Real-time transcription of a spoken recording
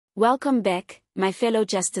Welcome back, my fellow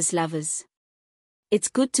justice lovers. It's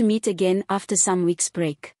good to meet again after some weeks'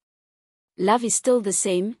 break. Love is still the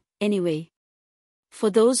same, anyway. For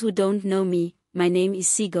those who don't know me, my name is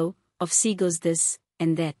Sigo, of Sigo's This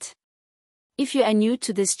and That. If you are new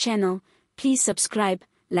to this channel, please subscribe,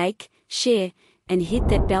 like, share, and hit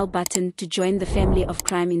that bell button to join the family of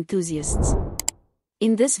crime enthusiasts.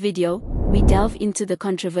 In this video, we delve into the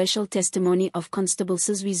controversial testimony of Constable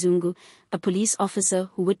Zungu, a police officer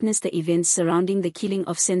who witnessed the events surrounding the killing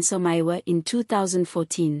of Senzo Meyiwa in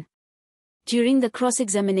 2014. During the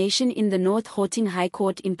cross-examination in the North Hauteng High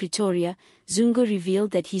Court in Pretoria, Zungu revealed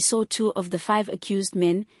that he saw 2 of the 5 accused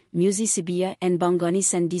men, Muzi Sibiya and Bongani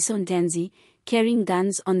Sandeso Ntanzi, carrying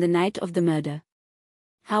guns on the night of the murder.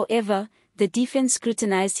 However, the defense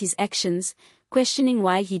scrutinized his actions, questioning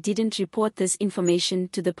why he didn't report this information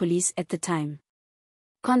to the police at the time.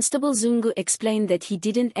 Constable Zungu explained that he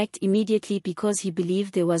didn't act immediately because he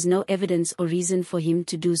believed there was no evidence or reason for him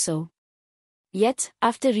to do so. Yet,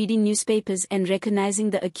 after reading newspapers and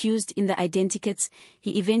recognizing the accused in the identikits,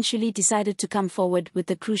 he eventually decided to come forward with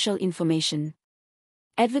the crucial information.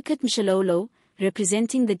 Advocate Mshololo,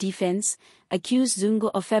 representing the defense, accused Zungu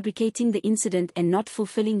of fabricating the incident and not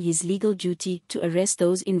fulfilling his legal duty to arrest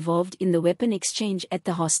those involved in the weapon exchange at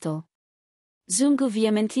the hostel. Zungu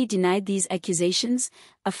vehemently denied these accusations,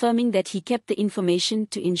 affirming that he kept the information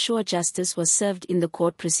to ensure justice was served in the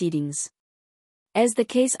court proceedings. As the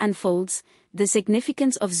case unfolds, the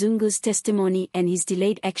significance of Zungu's testimony and his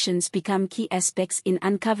delayed actions become key aspects in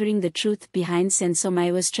uncovering the truth behind Senzo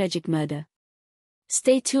Meyiwa's tragic murder.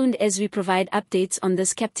 Stay tuned as we provide updates on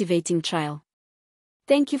this captivating trial.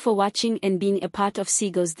 Thank you for watching and being a part of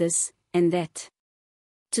Sigo's This and That.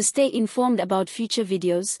 To stay informed about future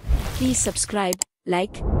videos, please subscribe,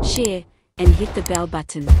 like, share, and hit the bell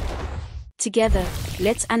button. Together,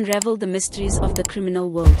 let's unravel the mysteries of the criminal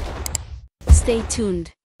world. Stay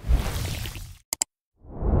tuned.